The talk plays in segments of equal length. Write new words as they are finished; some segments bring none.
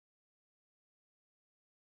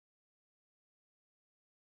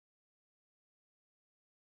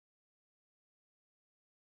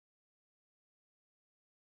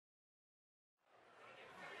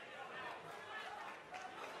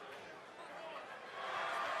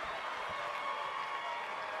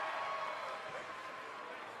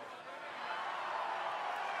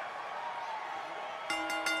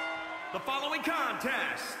The following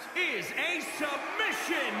contest is a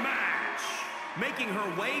submission match. Making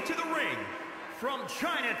her way to the ring from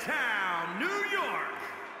Chinatown, New York.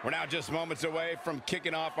 We're now just moments away from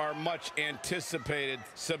kicking off our much-anticipated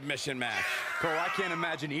submission match. Cole, I can't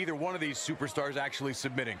imagine either one of these superstars actually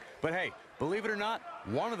submitting. But hey, believe it or not,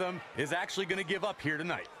 one of them is actually going to give up here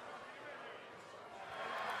tonight.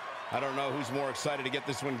 I don't know who's more excited to get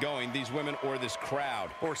this one going, these women or this crowd.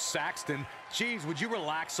 Or Saxton. Jeez, would you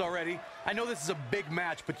relax already? I know this is a big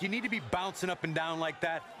match, but you need to be bouncing up and down like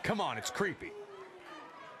that. Come on, it's creepy.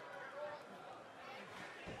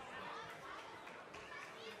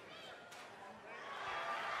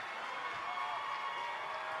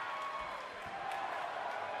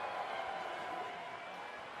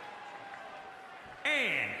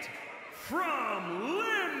 And from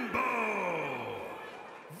Limbo,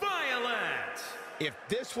 Violet. If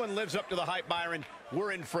this one lives up to the hype, Byron,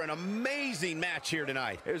 we're in for an amazing match here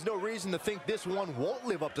tonight. There's no reason to think this one won't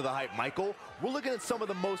live up to the hype, Michael. We're looking at some of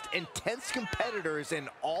the most intense competitors in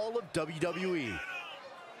all of WWE.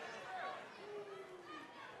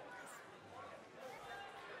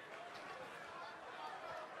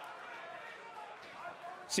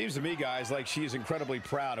 Seems to me, guys, like she's incredibly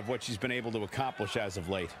proud of what she's been able to accomplish as of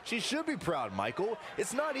late. She should be proud, Michael.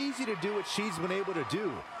 It's not easy to do what she's been able to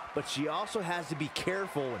do, but she also has to be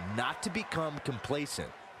careful not to become complacent.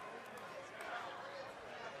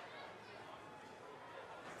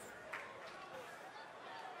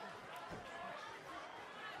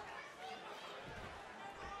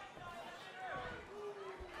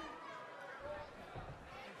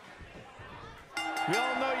 We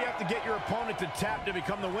all know you have to get your opponent to tap to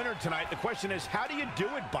become the winner tonight. The question is, how do you do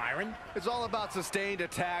it, Byron? It's all about sustained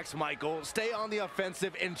attacks, Michael. Stay on the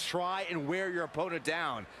offensive and try and wear your opponent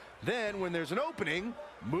down. Then, when there's an opening,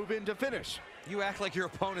 move in to finish. You act like your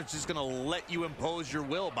opponent's just gonna let you impose your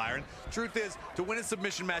will, Byron. Truth is, to win a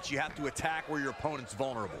submission match, you have to attack where your opponent's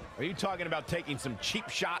vulnerable. Are you talking about taking some cheap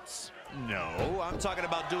shots? No, I'm talking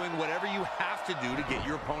about doing whatever you have to do to get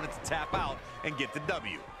your opponent to tap out and get the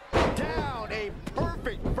W. Down, a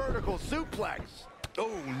perfect vertical suplex.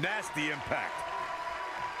 Oh, nasty impact.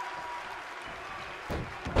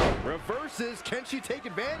 Reverses, can she take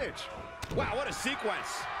advantage? Wow, what a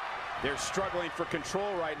sequence. They're struggling for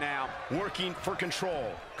control right now, working for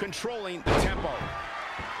control, controlling the tempo.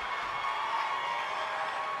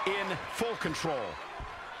 In full control.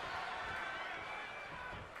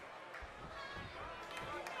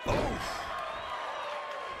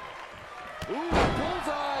 Ooh,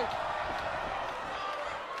 bullseye.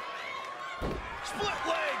 Split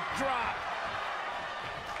leg drop.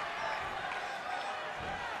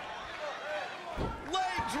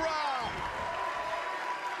 Leg drop.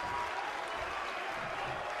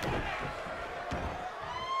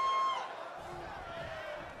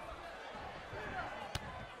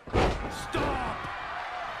 Stop.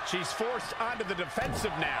 She's forced onto the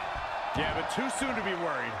defensive now. Yeah, but too soon to be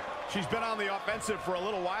worried. She's been on the offensive for a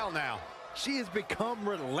little while now. She has become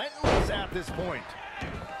relentless at this point.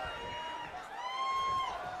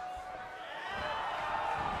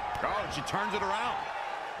 Oh, she turns it around.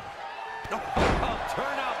 Turn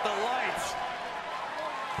out the lights.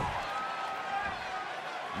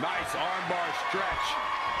 Nice armbar stretch.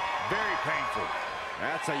 Very painful.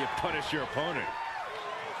 That's how you punish your opponent.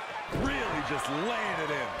 Really just laying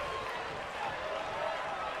it in.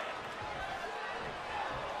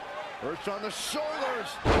 Perch on the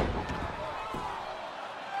shoulders.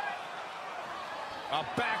 A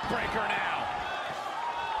backbreaker now.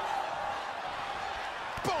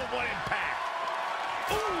 Boom, what impact.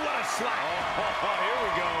 Ooh, what a slap. Oh, here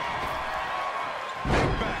we go.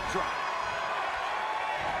 Big backdrop.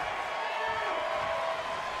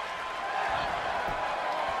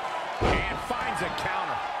 And finds a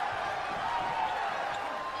counter.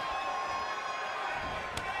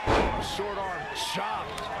 Short arm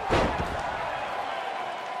chopped.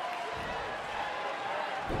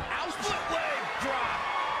 Split leg drop.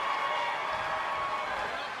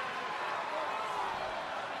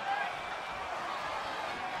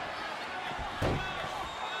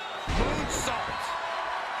 Moonsault.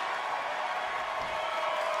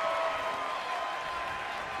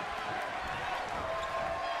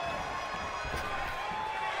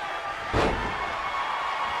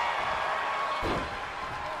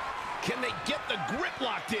 Can they get the grip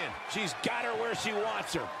locked in? She's got her where she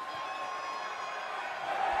wants her.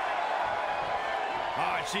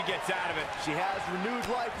 Oh, and she gets out of it. She has renewed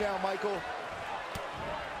life now, Michael.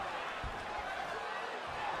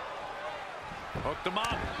 Hooked them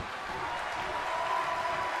up.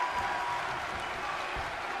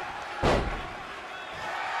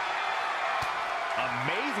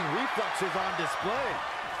 Amazing reflexes on display.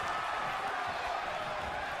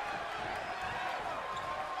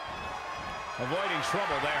 Avoiding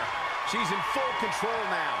trouble there. She's in full control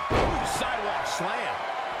now. Ooh, sidewalk slam.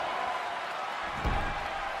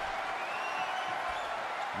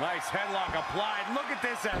 Nice headlock applied. Look at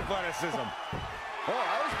this athleticism. Oh,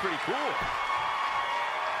 that was pretty cool.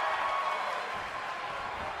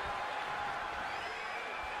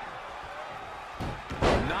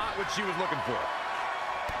 Not what she was looking for.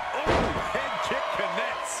 Oh, head kick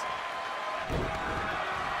connects.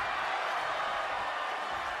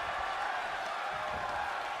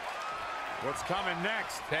 What's coming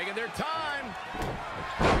next? Taking their time.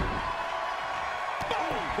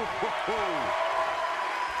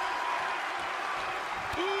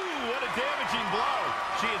 Ooh, what a damaging blow.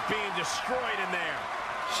 She is being destroyed in there.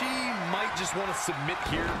 She might just want to submit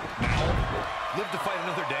here now. Live to fight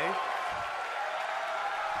another day.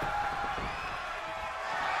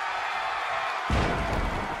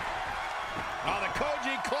 Oh, the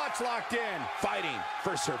Koji clutch locked in. Fighting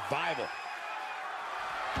for survival.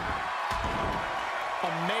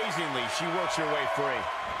 Amazingly, she works her way free.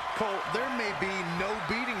 Cole, there may be no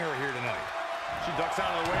beating her here tonight. She ducks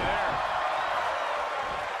out of the way there.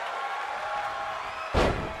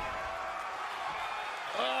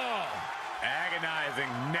 Oh, agonizing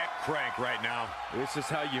neck crank right now. This is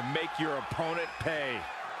how you make your opponent pay.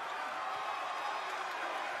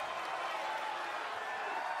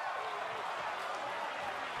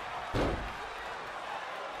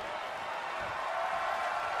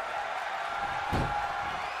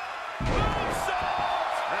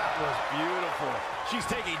 Beautiful. She's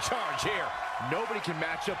taking charge here. Nobody can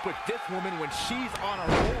match up with this woman when she's on a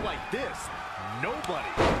roll like this. Nobody.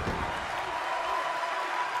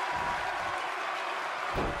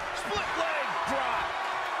 Split leg drop.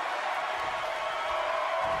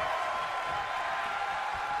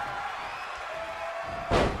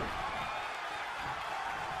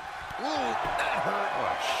 Ooh, that hurt. Oh,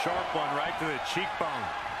 a sharp one right to the cheekbone.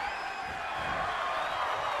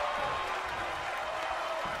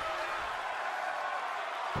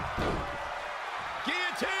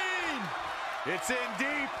 Guillotine! It's in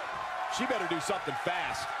deep. She better do something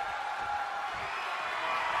fast.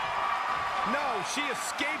 No, she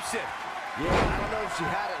escapes it. Yeah, I don't know if she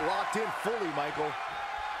had it locked in fully, Michael.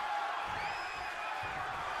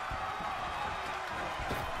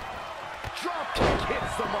 Drop kick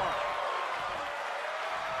hits the mark.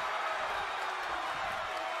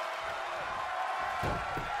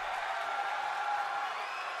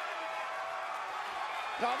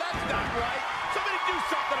 No, that's not right. Somebody do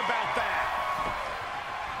something about that.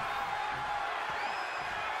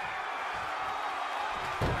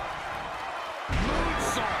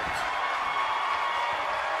 Moonsault.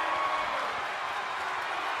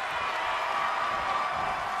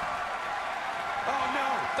 Oh, no.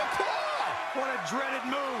 The claw. What a dreaded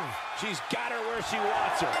move. She's got her where she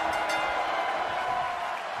wants her.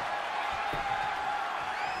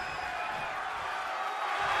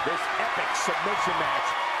 This epic submission match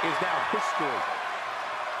is now history.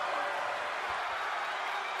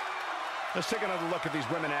 Let's take another look at these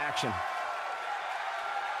women in action.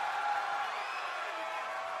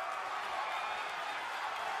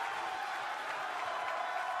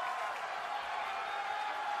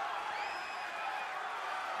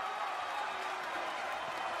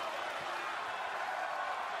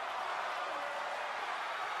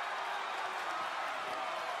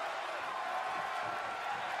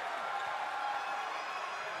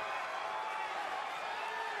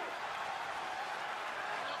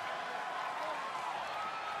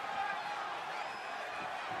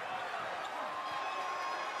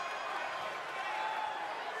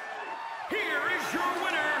 Here is your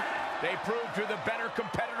winner. They proved who the better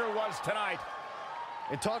competitor was tonight.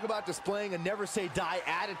 And talk about displaying a never-say-die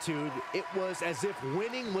attitude. It was as if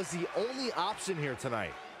winning was the only option here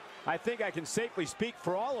tonight. I think I can safely speak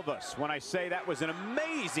for all of us when I say that was an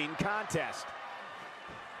amazing contest.